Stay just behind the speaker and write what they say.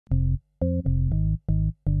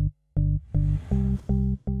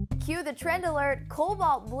Cue the trend alert.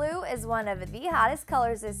 Cobalt Blue is one of the hottest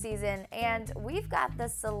colors this season, and we've got the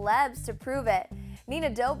celebs to prove it.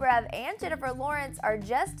 Dobrev and Jennifer Lawrence are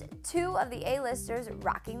just two of the A-listers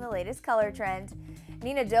rocking the latest color trend.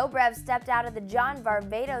 Dobrev stepped out of the John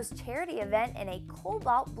Varvato's charity event in a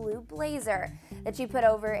cobalt blue blazer that she put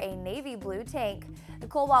over a navy blue tank. The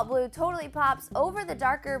cobalt blue totally pops over the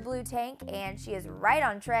darker blue tank, and she is right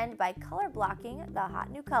on trend by color blocking the hot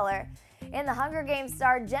new color. And the Hunger Games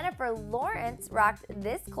star Jennifer Lawrence rocked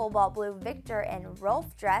this cobalt blue Viktor and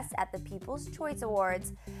Rolf dress at the People's Choice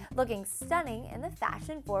Awards, looking stunning in the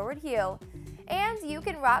fashion-forward hue. And you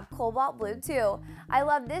can rock cobalt blue too. I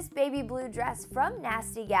love this baby blue dress from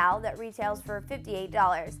Nasty Gal that retails for $58.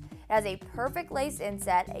 It has a perfect lace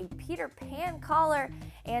inset, a Peter Pan collar,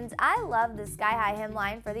 and I love the sky-high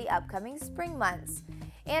hemline for the upcoming spring months.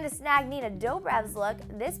 And to snag Dobrev's look,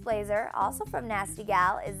 this blazer, also from Nasty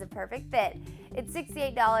Gal, is the perfect fit. It's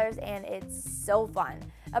 $68 and it's so fun.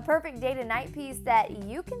 A perfect day-to-night piece that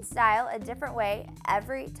you can style a different way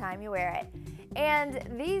every time you wear it. And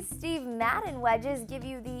these Steve Madden wedges give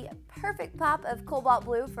you the perfect pop of cobalt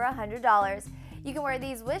blue for $100. You can wear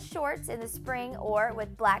these with shorts in the spring or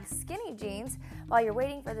with black skinny jeans while you're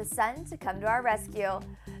waiting for the sun to come to our rescue.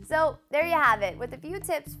 So there you have it. With a few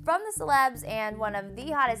tips from the celebs and one of the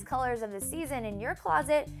hottest colors of the season in your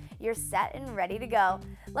closet, you're set and ready to go.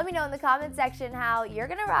 Let me know in the comment section how you're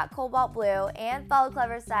going to rock cobalt blue, and follow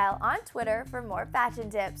Clever Style on Twitter for more fashion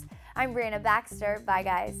tips. I'm Brianna Baxter. Bye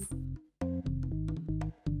guys.